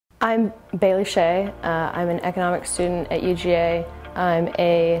I'm Bailey Shea. I'm an economics student at UGA. I'm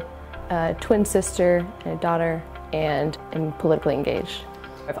a twin sister and a daughter, and am politically engaged.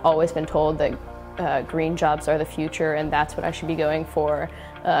 I've always been told that green jobs are the future and that's what I should be going for.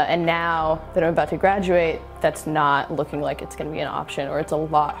 And now that I'm about to graduate, that's not looking like it's going to be an option, or it's a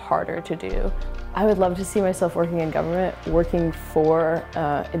lot harder to do. I would love to see myself working in government, working for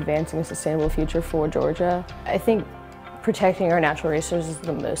advancing a sustainable future for Georgia. I think protecting our natural resources is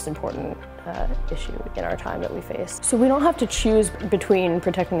the most important issue in our time that we face. So we don't have to choose between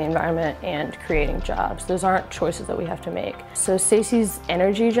protecting the environment and creating jobs. Those aren't choices that we have to make. So Stacey's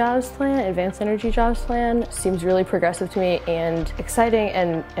energy jobs plan, advanced energy jobs plan, seems really progressive to me and exciting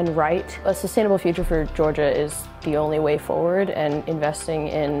and right. A sustainable future for Georgia is the only way forward, and investing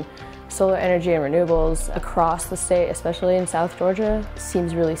in solar energy and renewables across the state, especially in South Georgia,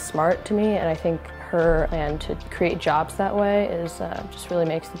 seems really smart to me, and I think her plan to create jobs that way is just really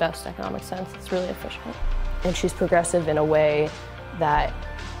makes the best economic sense. It's really efficient. And she's progressive in a way that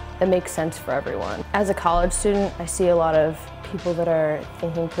makes sense for everyone. As a college student, I see a lot of people that are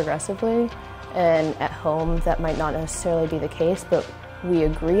thinking progressively, and at home that might not necessarily be the case, but we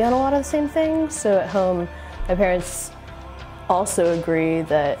agree on a lot of the same things. So at home, my parents also agree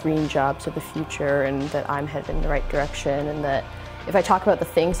that green jobs are the future and that I'm headed in the right direction, and that if I talk about the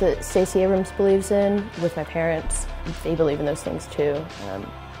things that Stacey Abrams believes in with my parents, they believe in those things too.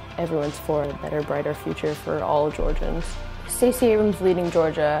 Everyone's for a better, brighter future for all Georgians. Stacey Abrams leading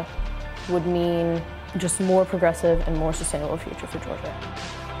Georgia would mean just more progressive and more sustainable future for Georgia.